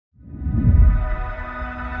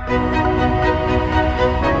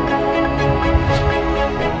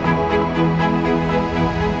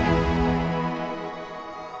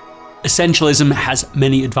Essentialism has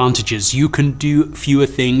many advantages. You can do fewer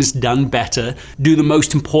things done better, do the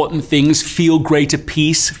most important things, feel greater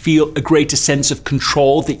peace, feel a greater sense of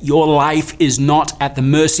control, that your life is not at the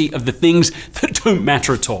mercy of the things that don't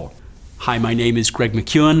matter at all. Hi, my name is Greg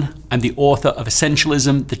McKeown. I'm the author of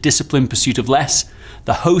Essentialism, The Disciplined Pursuit of Less,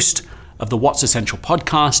 the host of the What's Essential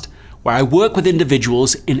podcast, where I work with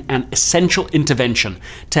individuals in an essential intervention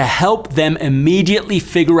to help them immediately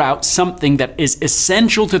figure out something that is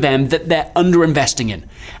essential to them that they're underinvesting in,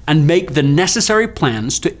 and make the necessary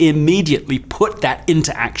plans to immediately put that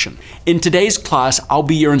into action. In today's class, I'll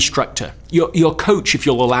be your instructor, your coach if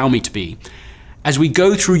you'll allow me to be, as we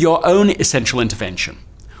go through your own essential intervention.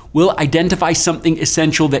 We'll identify something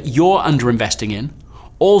essential that you're underinvesting in,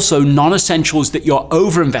 also non-essentials that you're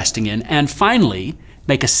overinvesting in, and finally,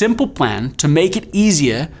 make a simple plan to make it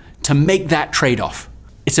easier to make that trade-off.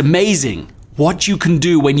 It's amazing what you can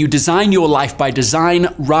do when you design your life by design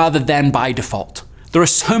rather than by default. There are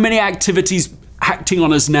so many activities acting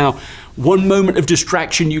on us now. One moment of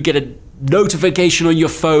distraction, you get a notification on your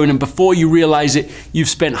phone, and before you realize it, you've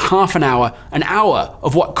spent half an hour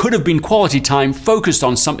of what could have been quality time focused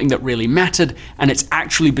on something that really mattered, and it's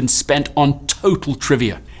actually been spent on total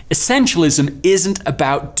trivia. Essentialism isn't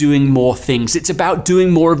about doing more things. It's about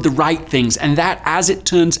doing more of the right things, and that, as it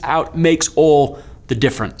turns out, makes all the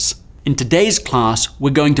difference. In today's class, we're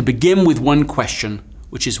going to begin with one question,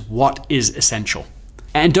 which is, what is essential?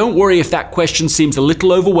 And don't worry if that question seems a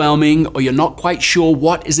little overwhelming or you're not quite sure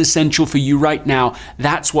what is essential for you right now.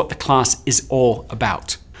 That's what the class is all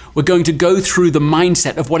about. We're going to go through the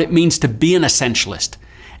mindset of what it means to be an essentialist,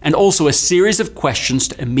 and also a series of questions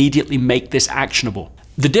to immediately make this actionable.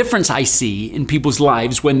 The difference I see in people's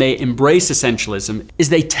lives when they embrace essentialism is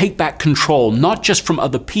they take back control, not just from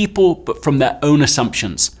other people, but from their own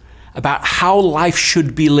assumptions about how life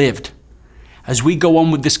should be lived. As we go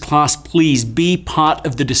on with this class, please be part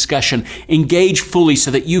of the discussion. Engage fully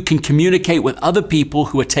so that you can communicate with other people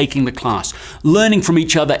who are taking the class, learning from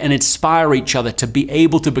each other and inspire each other to be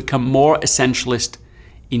able to become more essentialist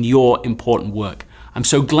in your important work. I'm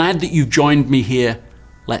so glad that you've joined me here.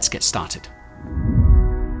 Let's get started.